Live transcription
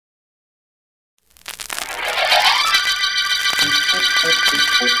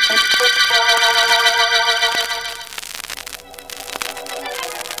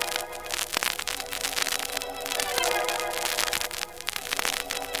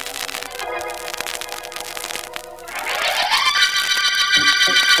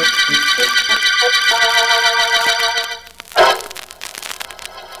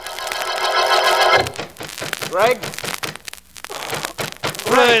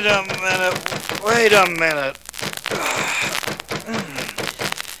Wait a minute.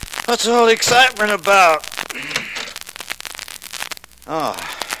 What's all the excitement about? Oh,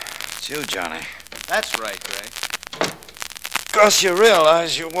 it's you, Johnny. That's right, Greg. Of course you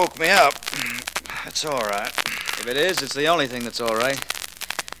realize you woke me up. That's all right. If it is, it's the only thing that's all right.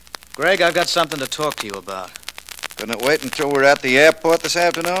 Greg, I've got something to talk to you about. Couldn't it wait until we're at the airport this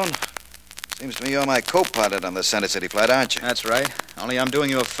afternoon? Seems to me you're my co-pilot on the Center City flight, aren't you? That's right. Only I'm doing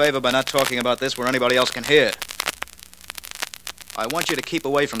you a favor by not talking about this where anybody else can hear. I want you to keep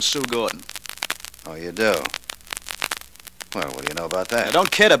away from Sue Gordon. Oh, you do? Well, what do you know about that? Now, don't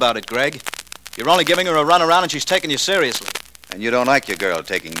kid about it, Greg. You're only giving her a runaround and she's taking you seriously. And you don't like your girl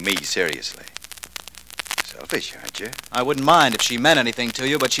taking me seriously. Selfish, aren't you? I wouldn't mind if she meant anything to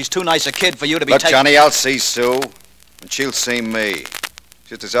you, but she's too nice a kid for you to be Look, taking... Johnny, I'll see Sue, and she'll see me.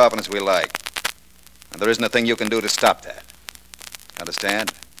 Just as often as we like. And there isn't a thing you can do to stop that.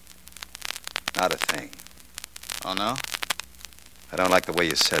 Understand? Not a thing. Oh, no? I don't like the way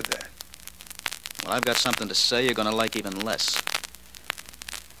you said that. Well, I've got something to say you're going to like even less.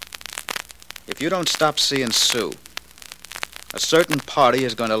 If you don't stop seeing Sue, a certain party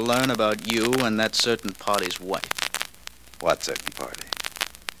is going to learn about you and that certain party's wife. What certain party?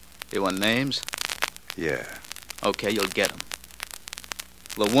 You want names? Yeah. Okay, you'll get them.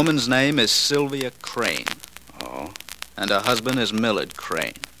 The woman's name is Sylvia Crane. Oh? And her husband is Millard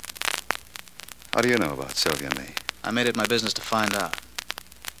Crane. How do you know about Sylvia and me? I made it my business to find out.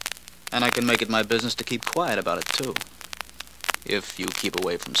 And I can make it my business to keep quiet about it, too. If you keep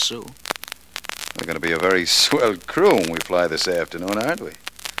away from Sue. We're going to be a very swell crew when we fly this afternoon, aren't we?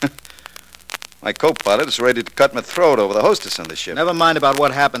 My co-pilot is ready to cut my throat over the hostess on the ship. Never mind about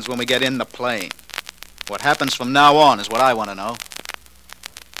what happens when we get in the plane. What happens from now on is what I want to know.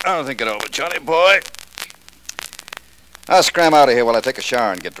 I'll think it over, Johnny boy. I'll scram out of here while I take a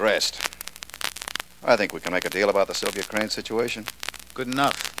shower and get dressed. I think we can make a deal about the Sylvia Crane situation. Good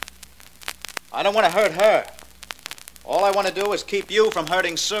enough. I don't want to hurt her. All I want to do is keep you from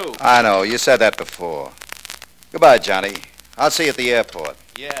hurting Sue. I know. You said that before. Goodbye, Johnny. I'll see you at the airport.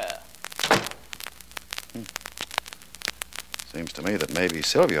 Yeah. Seems to me that maybe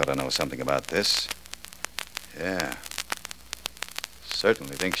Sylvia ought to know something about this. Yeah.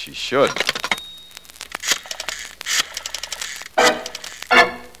 Certainly think she should.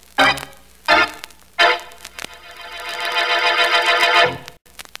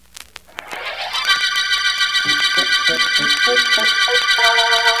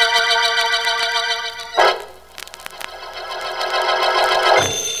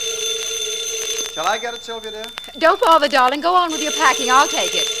 Shall I get it, Sylvia, dear? Don't bother, darling. Go on with your packing. I'll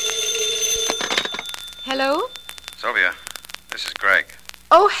take it. Hello? Sylvia, this is Greg.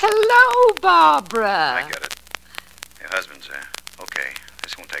 Oh, hello, Barbara. I get it. Your husband's there. Okay,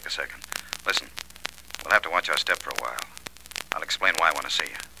 this won't take a second. Listen, we'll have to watch our step for a while. I'll explain why I want to see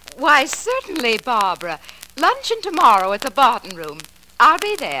you. Why, certainly, Barbara. Luncheon tomorrow at the Barton Room. I'll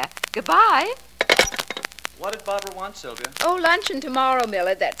be there. Goodbye. What did Barbara want, Sylvia? Oh, luncheon tomorrow,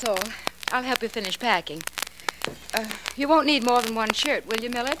 Millard, that's all. I'll help you finish packing. You won't need more than one shirt, will you,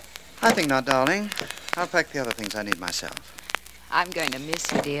 Millard? I think not, darling. I'll pack the other things I need myself. I'm going to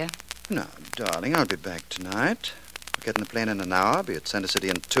miss you, dear. No, darling, I'll be back tonight. We'll get in the plane in an hour, be at Center City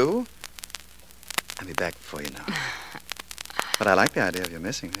in 2. I'll be back before you know it. But I like the idea of you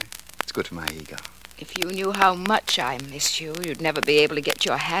missing me. It's good for my ego. If you knew how much I miss you, you'd never be able to get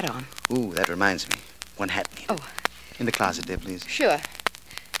your hat on. Ooh, that reminds me. One hat needed. Oh. In the closet, dear, please. Sure.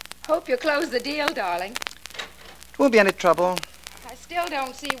 Hope you close the deal, darling. It won't be any trouble. I still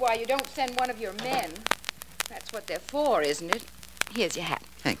don't see why you don't send one of your men. That's what they're for, isn't it? Here's your hat.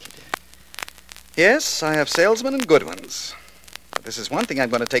 Thank you, dear. Yes, I have salesmen and good ones. But this is one thing I'm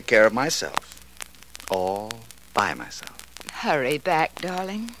going to take care of myself. All by myself. Hurry back,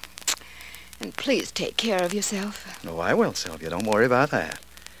 darling. And please take care of yourself. Oh, I will, Sylvia. Don't worry about that.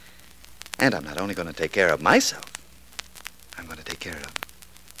 And I'm not only going to take care of myself, I'm going to take care of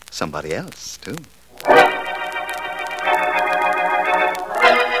somebody else, too.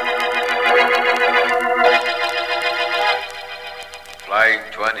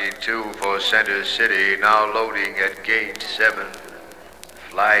 Flight 22 for Center City, now loading at gate 7.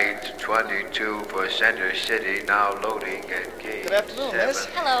 Flight 22 for Center City, now loading at gate 7. Good afternoon, miss.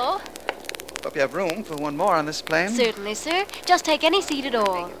 Hello. Hope you have room for one more on this plane. Certainly, sir. Just take any seat at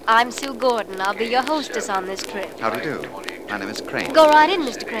all. I'm Sue Gordon. I'll be your hostess on this trip. How do you do? My name is Crane. Go right in,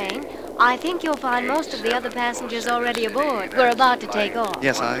 Mr. Crane. I think you'll find most of the other passengers already aboard. We're about to take off.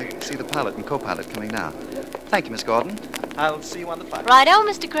 Yes, I see the pilot and co-pilot coming now. Thank you, Miss Gordon. I'll see you on the flight. Righto,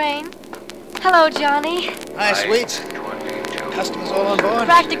 Mr. Crane. Hello, Johnny. Hi, sweets. Customers all on board?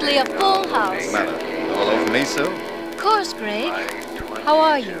 Practically a full house. Matter. All over me, Sue? Of course, Greg. How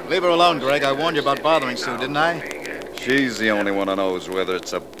are you? Leave her alone, Greg. I warned you about bothering Sue, didn't I? She's the only one who knows whether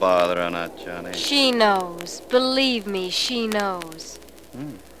it's a bother or not, Johnny. She knows. Believe me, she knows.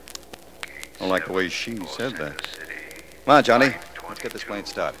 I like the way she said that. Come on, Johnny. Let's get this plane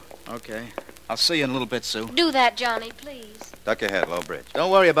started. Okay. I'll see you in a little bit, Sue. Do that, Johnny, please. Duck your head, low bridge.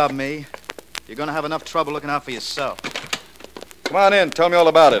 Don't worry about me. You're going to have enough trouble looking out for yourself. Come on in. Tell me all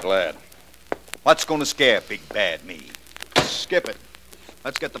about it, lad. What's going to scare big bad me? Skip it.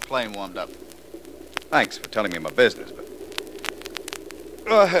 Let's get the plane warmed up. Thanks for telling me my business, but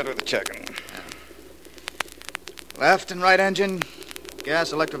go ahead with the checking. Left and right engine.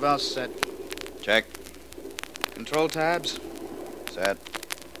 Gas electric valve set. Check. Control tabs. Set.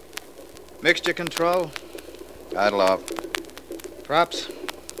 Mixture control. Idle off. Props.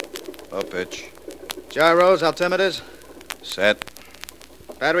 Low pitch. Gyros, altimeters. Set.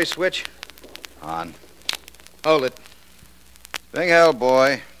 Battery switch. On. Hold it. Spring held,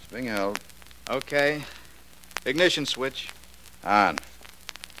 boy. Spring held. Okay. Ignition switch. On.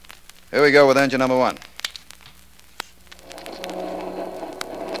 Here we go with engine number 1.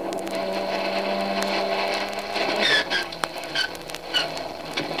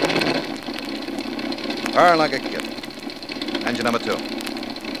 Burn like a kid. Engine number 2.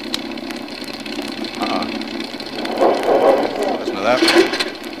 Listen to that.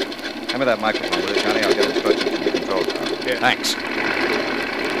 Hand me that microphone, will you, Johnny? I'll get instructions from the control tower. Yeah. Thanks.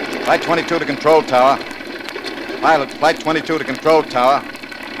 Flight 22 to control tower. Pilot, Flight 22 to control tower.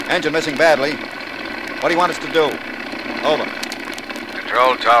 Engine missing badly. What do you want us to do? Over.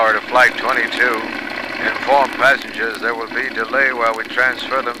 Control tower to Flight 22. Inform passengers there will be delay while we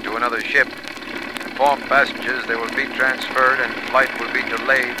transfer them to another ship. Inform passengers they will be transferred and flight will be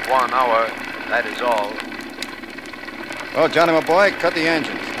delayed 1 hour. That is all. Well, Johnny, my boy, cut the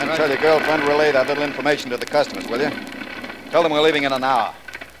engines. And tell your girlfriend to relay that little information to the customers, will you? Tell them we're leaving in an hour.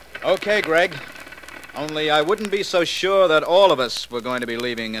 Okay, Greg. Only I wouldn't be so sure that all of us were going to be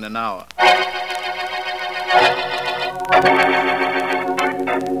leaving in an hour.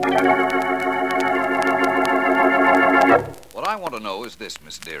 What I want to know is this,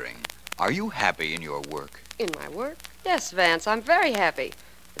 Miss Deering. Are you happy in your work? In my work? Yes, Vance, I'm very happy.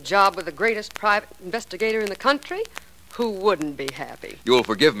 A job with the greatest private investigator in the country? Who wouldn't be happy? You'll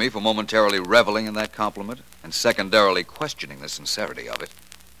forgive me for momentarily reveling in that compliment and secondarily questioning the sincerity of it.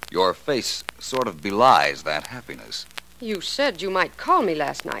 Your face sort of belies that happiness. You said you might call me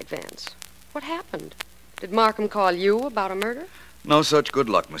last night, Vance. What happened? Did Markham call you about a murder? No such good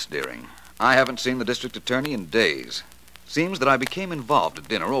luck, Miss Deering. I haven't seen the district attorney in days. Seems that I became involved at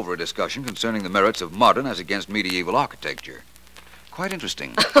dinner over a discussion concerning the merits of modern as against medieval architecture. Quite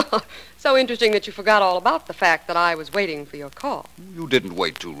interesting. So interesting that you forgot all about the fact that I was waiting for your call. You didn't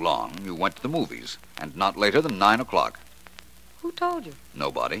wait too long. You went to the movies, and not later than 9 o'clock. Who told you?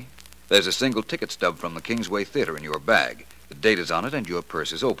 Nobody. There's a single ticket stub from the Kingsway Theater in your bag. The date is on it, and your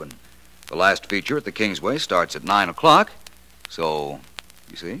purse is open. The last feature at the Kingsway starts at 9 o'clock, so,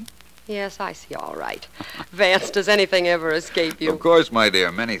 you see? Yes, I see all right. Vance, does anything ever escape you? Of course, my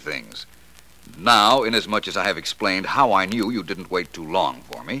dear, many things. Now, inasmuch as I have explained how I knew you didn't wait too long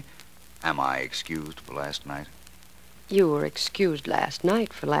for me, am I excused for last night? You were excused last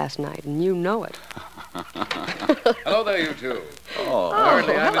night for last night, and you know it. Hello there, you two.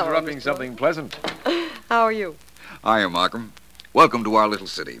 Apparently I'm hello, interrupting Mr. something pleasant. How are you? Hiya, Markham. Welcome to our little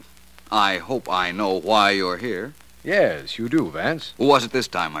city. I hope I know why you're here. Yes, you do, Vance. Who was it this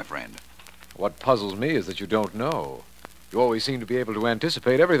time, my friend? What puzzles me is that you don't know. You always seem to be able to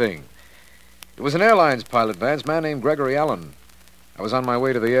anticipate everything. It was an airlines pilot, Vance, man named Gregory Allen. I was on my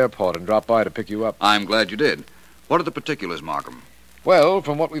way to the airport and dropped by to pick you up. I'm glad you did. What are the particulars, Markham? Well,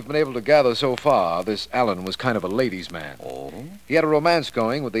 from what we've been able to gather so far, this Allen was kind of a ladies' man. Oh? He had a romance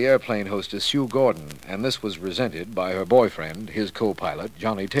going with the airplane hostess, Sue Gordon, and this was resented by her boyfriend, his co-pilot,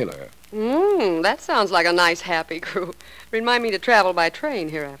 Johnny Taylor. That sounds like a nice, happy crew. Remind me to travel by train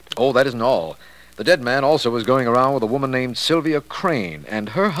hereafter. Oh, that isn't all. The dead man also was going around with a woman named Sylvia Crane, and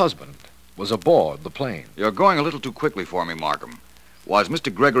her husband was aboard the plane. You're going a little too quickly for me, Markham. Was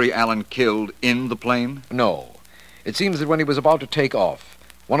Mr. Gregory Allen killed in the plane? No. It seems that when he was about to take off,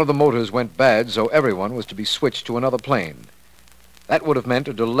 one of the motors went bad, so everyone was to be switched to another plane. That would have meant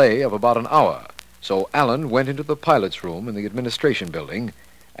a delay of about an hour, so Allen went into the pilot's room in the administration building,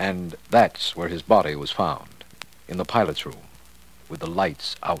 and that's where his body was found, in the pilot's room, with the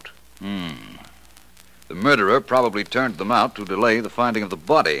lights out. The murderer probably turned them out to delay the finding of the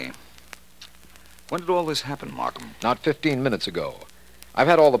body. When did all this happen, Markham? Not 15 minutes ago. I've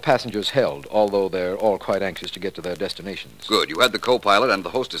had all the passengers held, although they're all quite anxious to get to their destinations. Good. You had the co-pilot and the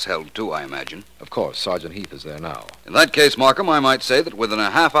hostess held, too, I imagine. Of course, Sergeant Heath is there now. In that case, Markham, I might say that within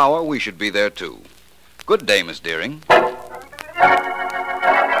a half hour we should be there, too. Good day, Miss Deering.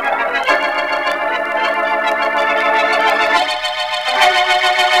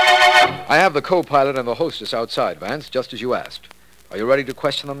 I have the co-pilot and the hostess outside, Vance, just as you asked. Are you ready to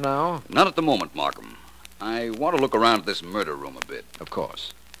question them now? Not at the moment, Markham. I want to look around this murder room a bit. Of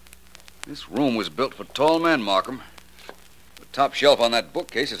course. This room was built for tall men, Markham. The top shelf on that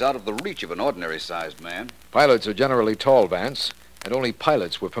bookcase is out of the reach of an ordinary-sized man. Pilots are generally tall, Vance, and only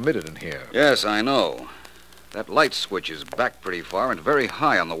pilots were permitted in here. Yes, I know. That light switch is back pretty far and very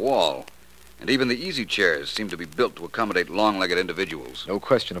high on the wall. And even the easy chairs seem to be built to accommodate long-legged individuals. No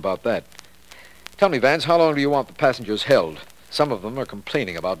question about that. Tell me, Vance, how long do you want the passengers held? Some of them are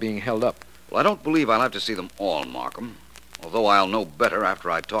complaining about being held up. Well, I don't believe I'll have to see them all, Markham. Although I'll know better after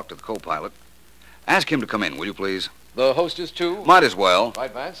I talk to the co-pilot. Ask him to come in, will you, please? The hostess, too? Might as well.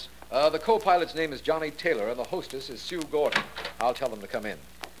 Right, Vance. The co-pilot's name is Johnny Taylor, and the hostess is Sue Gordon. I'll tell them to come in.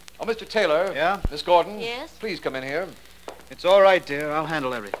 Oh, Mr. Taylor. Yeah? Miss Gordon. Yes? Please come in here. It's all right, dear. I'll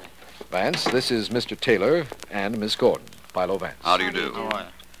handle everything. Vance, this is Mr. Taylor and Miss Gordon, Philo Vance. How do you do? How are you?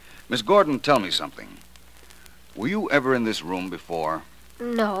 Miss Gordon, tell me something. Were you ever in this room before?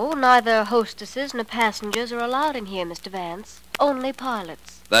 No, neither hostesses nor passengers are allowed in here, Mr. Vance. Only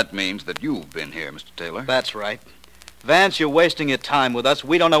pilots. That means that you've been here, Mr. Taylor. That's right. Vance, you're wasting your time with us.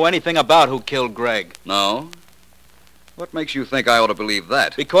 We don't know anything about who killed Greg. No? What makes you think I ought to believe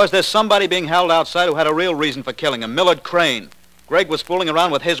that? Because there's somebody being held outside who had a real reason for killing him, Millard Crane. Greg was fooling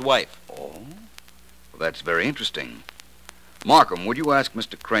around with his wife. Oh? Well, that's very interesting. Markham, would you ask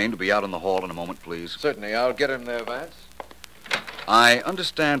Mr. Crane to be out in the hall in a moment, please? Certainly. I'll get him there, Vance. I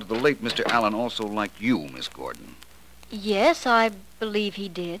understand the late Mr. Allen also liked you, Miss Gordon. Yes, I believe he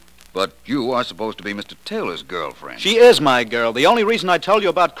did. But you are supposed to be Mr. Taylor's girlfriend. She is my girl. The only reason I told you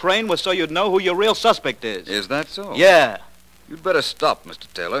about Crane was so you'd know who your real suspect is. Is that so? Yeah. You'd better stop,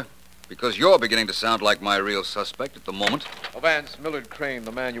 Mr. Taylor, because you're beginning to sound like my real suspect at the moment. Oh, Vance, Millard Crane,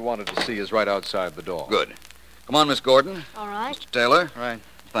 the man you wanted to see, is right outside the door. Good. Come on, Miss Gordon. All right. Mr. Taylor. Right.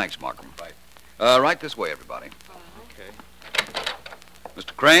 Thanks, Markham. Right. Right this way, everybody. Okay.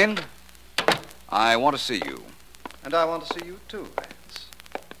 Mr. Crane, I want to see you. And I want to see you, too, Vance.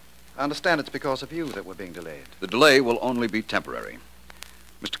 I understand it's because of you that we're being delayed. The delay will only be temporary.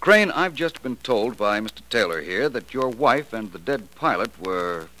 Mr. Crane, I've just been told by Mr. Taylor here that your wife and the dead pilot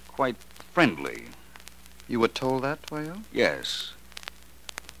were quite friendly. You were told that, were you? Yes.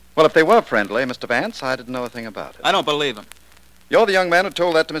 Well, if they were friendly, Mr. Vance, I didn't know a thing about it. I don't believe him. You're the young man who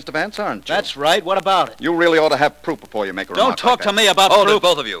told that to Mr. Vance, aren't you? That's right. What about it? You really ought to have proof before you make a remark Don't talk like to that. me about Hold it, proof.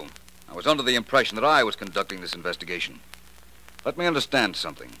 both of you. I was under the impression that I was conducting this investigation. Let me understand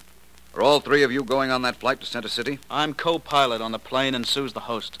something. Are all three of you going on that flight to Center City? I'm co-pilot on the plane and Sue's the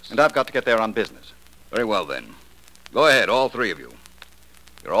hostess. And I've got to get there on business. Very well, then. Go ahead, all three of you.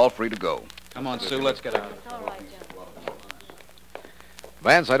 You're all free to go. Come on, Sue. Let's get out. All right, John.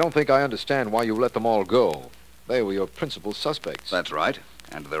 Vance, I don't think I understand why you let them all go. They were your principal suspects. That's right.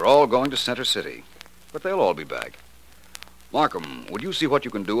 And they're all going to Center City. But they'll all be back. Markham, would you see what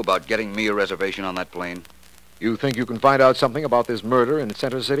you can do about getting me a reservation on that plane? You think you can find out something about this murder in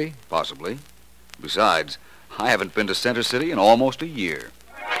Center City? Possibly. Besides, I haven't been to Center City in almost a year.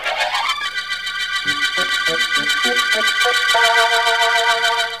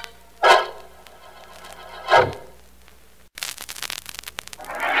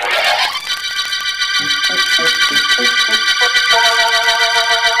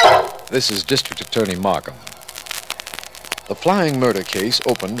 This is District Attorney Markham. The flying murder case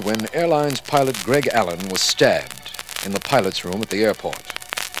opened when Airlines pilot Greg Allen was stabbed in the pilot's room at the airport.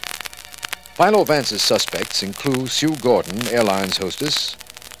 Philo Vance's suspects include Sue Gordon, Airlines hostess,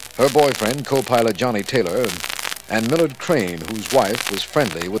 her boyfriend, co-pilot Johnny Taylor, and Millard Crane, whose wife was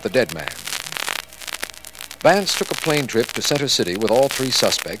friendly with the dead man. Vance took a plane trip to Center City with all three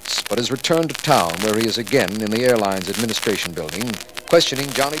suspects, but has returned to town where he is again in the airline's administration building, questioning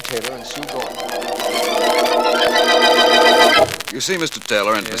Johnny Taylor and Sue Gordon. You see, Mr.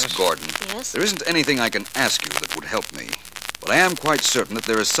 Taylor and Yes. Miss Gordon, Yes? there isn't anything I can ask you that would help me. But I am quite certain that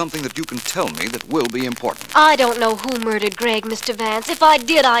there is something that you can tell me that will be important. I don't know who murdered Greg, Mr. Vance. If I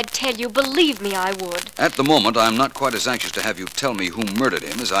did, I'd tell you. Believe me, I would. At the moment, I'm not quite as anxious to have you tell me who murdered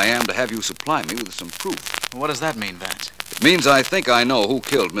him as I am to have you supply me with some proof. What does that mean, Vance? It means I think I know who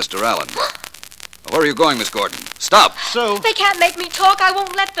killed Mr. Allen. Now, where are you going, Miss Gordon? Stop! Sue. They can't make me talk. I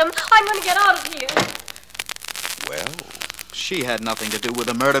won't let them. I'm going to get out of here. Well, She had nothing to do with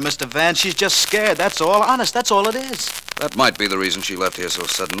the murder, Mr. Vance. She's just scared, that's all. Honest, that's all it is. That might be the reason she left here so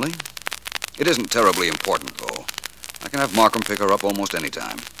suddenly. It isn't terribly important, though. I can have Markham pick her up almost any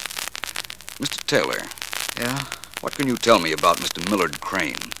time. Mr. Taylor. Yeah? What can you tell me about Mr. Millard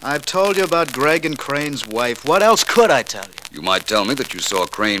Crane? I've told you about Greg and Crane's wife. What else could I tell you? You might tell me that you saw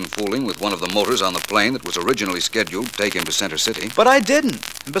Crane fooling with one of the motors on the plane that was originally scheduled to take him to Center City. But I didn't.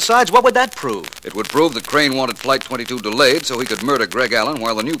 And besides, what would that prove? It would prove that Crane wanted Flight 22 delayed so he could murder Greg Allen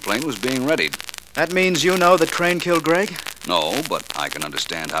while the new plane was being readied. That means you know that Crane killed Greg? No, but I can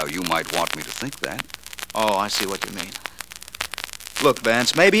understand how you might want me to think that. Oh, I see what you mean. Look,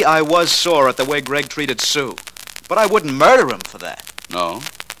 Vance, maybe I was sore at the way Greg treated Sue. But I wouldn't murder him for that. No.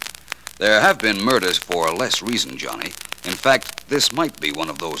 There have been murders for less reason, Johnny. In fact, this might be one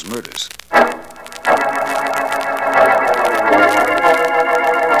of those murders.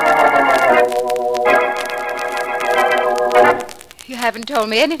 You haven't told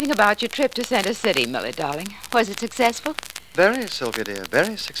me anything about your trip to Center City, Millie, darling. Was it successful? Very, Sylvia, dear.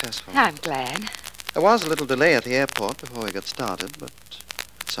 Very successful. I'm glad. There was a little delay at the airport before we got started, but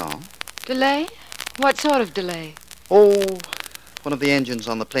that's all. Delay? What sort of delay? Oh, one of the engines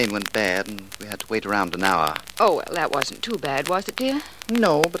on the plane went bad, and we had to wait around an hour. Oh, well, that wasn't too bad, was it, dear?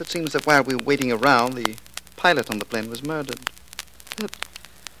 No, but it seems that while we were waiting around, the pilot on the plane was murdered. The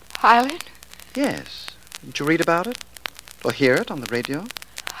pilot? Yes. Didn't you read about it? Or hear it on the radio?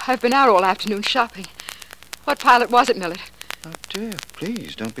 I've been out all afternoon shopping. What pilot was it, Millie? Oh, dear,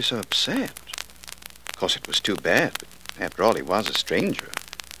 please, don't be so upset. Of course, it was too bad, but after all, he was a stranger.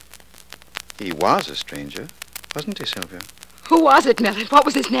 He was a stranger, wasn't he, Sylvia? Who was it, Millie? What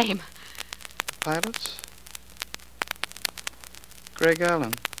was his name? The pilot's? Greg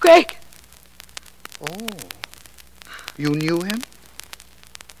Allen. Greg! Oh. You knew him?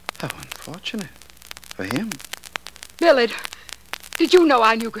 How unfortunate. For him. Millard, did you know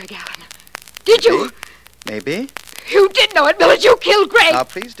I knew Greg Allen? Did you? Maybe. You did know it, Millard. You killed Greg. Now,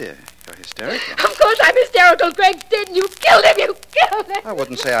 please, dear. You're hysterical. Of course I'm hysterical. Greg didn't. You killed him. You killed him. I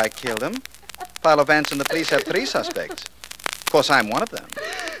wouldn't say I killed him. Philo Vance and the police have 3 suspects. Of course, I'm one of them.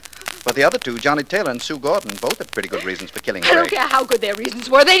 But the other 2, Johnny Taylor and Sue Gordon, both had pretty good reasons for killing Greg. I don't care how good their reasons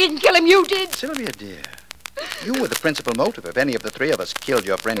were. They didn't kill him. You did. Sylvia, dear. You were the principal motive if any of the 3 of us killed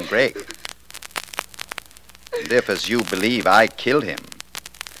your friend Greg. And if, as you believe, I killed him,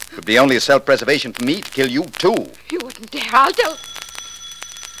 it would be only a self-preservation for me to kill you, too. You wouldn't dare. I'll tell...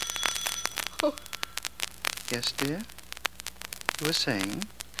 Oh. Yes, dear? You were saying?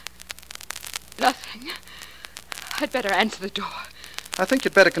 Nothing. I'd better answer the door. I think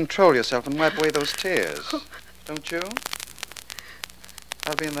you'd better control yourself and wipe away those tears. Oh. Don't you?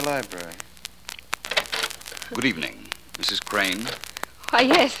 I'll be in the library. Good evening, Mrs. Crane. Why,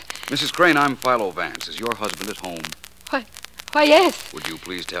 yes. Mrs. Crane, I'm Philo Vance. Is your husband at home? Why, yes. Would you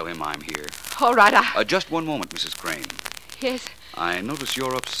please tell him I'm here? All right, Just one moment, Mrs. Crane. Yes. I notice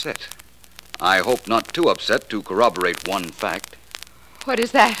you're upset. I hope not too upset to corroborate one fact. What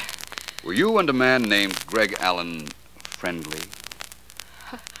is that? Were you and a man named Greg Allen friendly?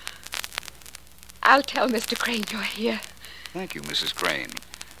 I'll tell Mr. Crane you're here. Thank you, Mrs. Crane.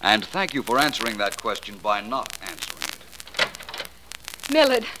 And thank you for answering that question by not answering it.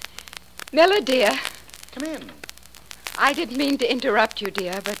 Millard. Millard, dear. Come in. I didn't mean to interrupt you,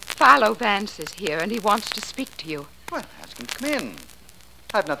 dear, but Philo Vance is here, and he wants to speak to you. Well, ask him to come in.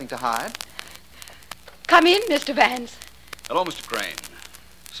 I've nothing to hide. Come in, Mr. Vance. Hello, Mr. Crane.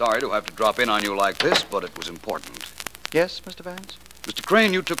 Sorry to have to drop in on you like this, but it was important. Yes, Mr. Vance? Mr.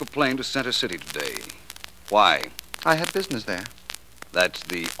 Crane, you took a plane to Center City today. Why? I had business there. That's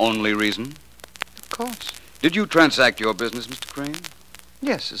the only reason? Of course. Did you transact your business, Mr. Crane?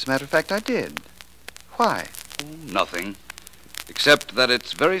 Yes, as a matter of fact, I did. Why? Oh, nothing. Except that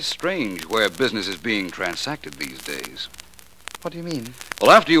it's very strange where business is being transacted these days. What do you mean?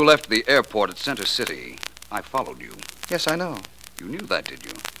 Well, after you left the airport at Center City, I followed you. Yes, I know. You knew that, did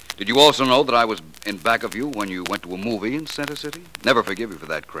you? Did you also know that I was in back of you when you went to a movie in Center City? Never forgive you for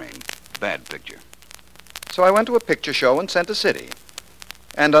that, Crane. Bad picture. So I went to a picture show in Center City.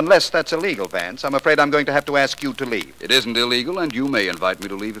 And unless that's illegal, Vance, I'm afraid I'm going to have to ask you to leave. It isn't illegal, and you may invite me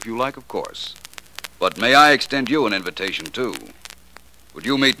to leave if you like, of course. But may I extend you an invitation, too? Would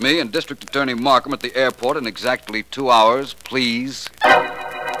you meet me and District Attorney Markham at the airport in exactly 2 hours, please?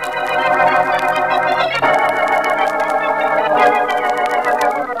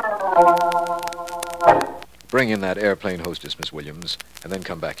 Bring in that airplane hostess, Miss Williams, and then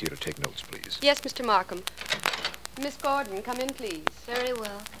come back here to take notes, please. Yes, Mr. Markham. Miss Gordon, come in, please. Very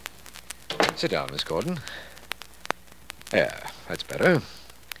well. Sit down, Miss Gordon. Yeah, that's better.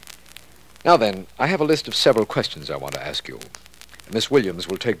 Now then, I have a list of several questions I want to ask you. Miss Williams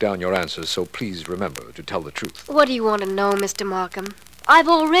will take down your answers, so please remember to tell the truth. What do you want to know, Mr. Markham? I've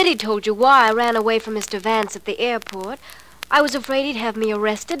already told you why I ran away from Mr. Vance at the airport. I was afraid he'd have me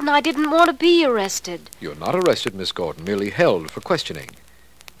arrested, and I didn't want to be arrested. You're not arrested, Miss Gordon, merely held for questioning.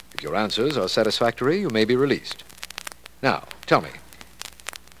 If your answers are satisfactory, you may be released. Now, tell me,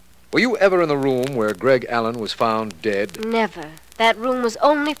 were you ever in the room where Greg Allen was found dead? Never. That room was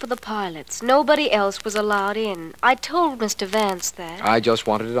only for the pilots. Nobody else was allowed in. I told Mr. Vance that. I just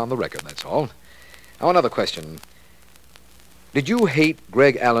wanted it on the record, that's all. Now, another question. Did you hate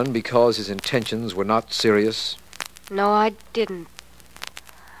Greg Allen because his intentions were not serious? No, I didn't.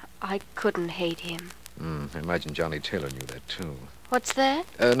 I couldn't hate him. I imagine Johnny Taylor knew that, too. What's that?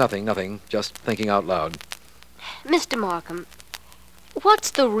 Nothing. Just thinking out loud. Mr. Markham,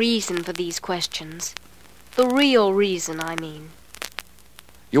 what's the reason for these questions? The real reason, I mean.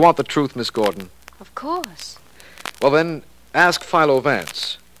 You want the truth, Miss Gordon? Of course. Well, then, ask Philo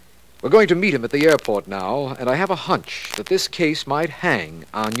Vance. We're going to meet him at the airport now, and I have a hunch that this case might hang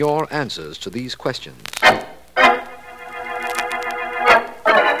on your answers to these questions.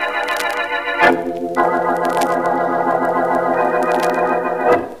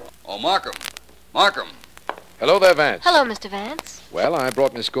 Oh, Markham. Hello there, Vance. Hello, Mr. Vance. Well, I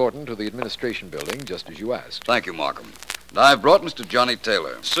brought Miss Gordon to the administration building, just as you asked. Thank you, Markham. And I've brought Mr. Johnny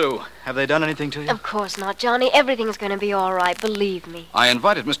Taylor. Sue, have they done anything to you? Of course not, Johnny. Everything's going to be all right, believe me. I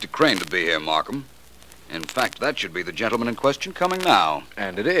invited Mr. Crane to be here, Markham. In fact, that should be the gentleman in question coming now.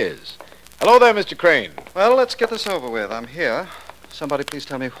 And it is. Hello there, Mr. Crane. Well, let's get this over with. I'm here. Somebody please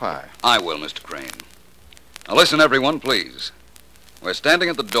tell me why. I will, Mr. Crane. Now listen, everyone, please. We're standing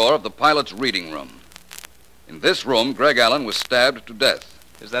at the door of the pilot's reading room. In this room, Greg Allen was stabbed to death.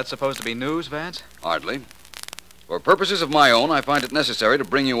 Is that supposed to be news, Vance? Hardly. For purposes of my own, I find it necessary to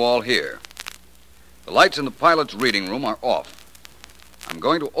bring you all here. The lights in the pilot's reading room are off. I'm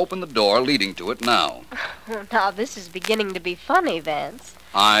going to open the door leading to it now. Now, this is beginning to be funny, Vance.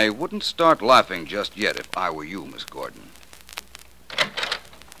 I wouldn't start laughing just yet if I were you, Miss Gordon.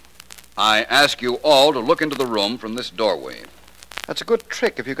 I ask you all to look into the room from this doorway. That's a good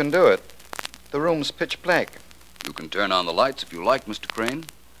trick if you can do it. The room's pitch black. You can turn on the lights if you like, Mr. Crane.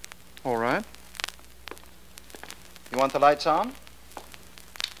 All right. You want the lights on?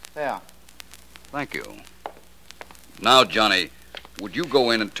 There. Thank you. Now, Johnny, would you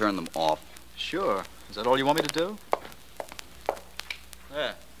go in and turn them off? Sure. Is that all you want me to do?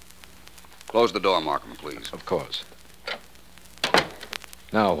 There. Close the door, Markham, please. Of course.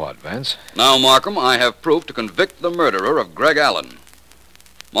 Now what, Vance? Now, Markham, I have proof to convict the murderer of Greg Allen.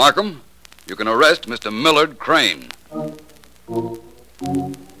 Markham, you can arrest Mr. Millard Crane.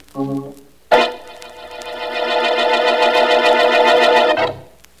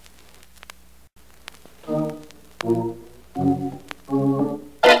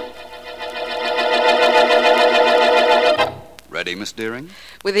 Ready, Miss Deering?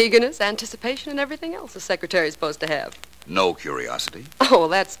 With eagerness, anticipation, and everything else a secretary's supposed to have. No curiosity. Oh, well,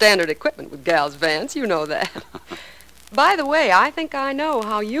 that's standard equipment with gals, Vance. You know that. By the way, I think I know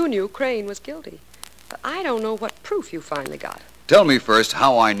how you knew Crane was guilty. But I don't know what proof you finally got. Tell me first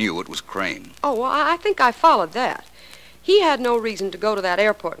how I knew it was Crane. Oh, well, I think I followed that. He had no reason to go to that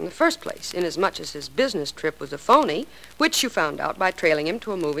airport in the first place, inasmuch as his business trip was a phony, which you found out by trailing him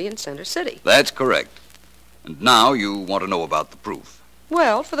to a movie in Center City. That's correct. And now you want to know about the proof.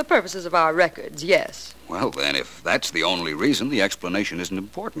 Well, for the purposes of our records, yes. Well, then, if that's the only reason, the explanation isn't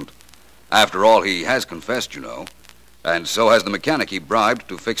important. After all, he has confessed, you know. And so has the mechanic he bribed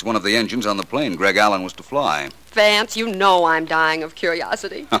to fix one of the engines on the plane Greg Allen was to fly. Vance, you know I'm dying of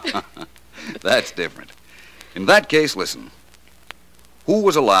curiosity. That's different. In that case, listen. Who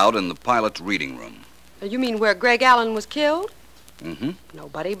was allowed in the pilot's reading room? You mean where Greg Allen was killed? Mm-hmm.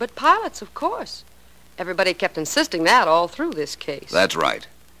 Nobody but pilots, of course. Everybody kept insisting that all through this case. That's right.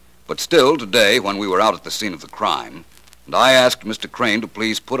 But still, today, when we were out at the scene of the crime, and I asked Mr. Crane to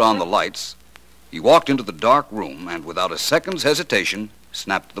please put on the lights, he walked into the dark room and, without a second's hesitation,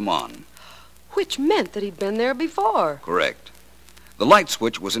 snapped them on. Which meant that he'd been there before. Correct. The light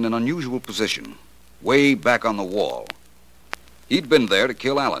switch was in an unusual position, way back on the wall. He'd been there to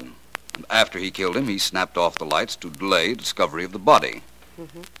kill Allen, and after he killed him, he snapped off the lights to delay discovery of the body.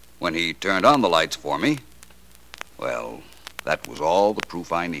 Mm-hmm. When he turned on the lights for me, well, that was all the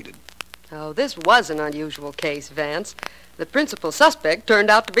proof I needed. Oh, this was an unusual case, Vance. The principal suspect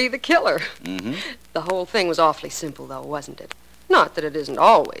turned out to be the killer. Mm-hmm. The whole thing was awfully simple, though, wasn't it? Not that it isn't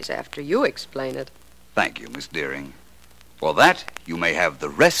always after you explain it. Thank you, Miss Deering. For that, you may have the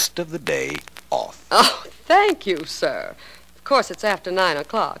rest of the day off. Oh, thank you, sir. Of course, it's after 9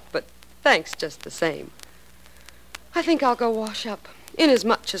 o'clock, but Thanks just the same. I think I'll go wash up,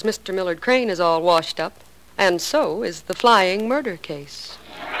 inasmuch as Mr. Millard Crane is all washed up, and so is the flying murder case.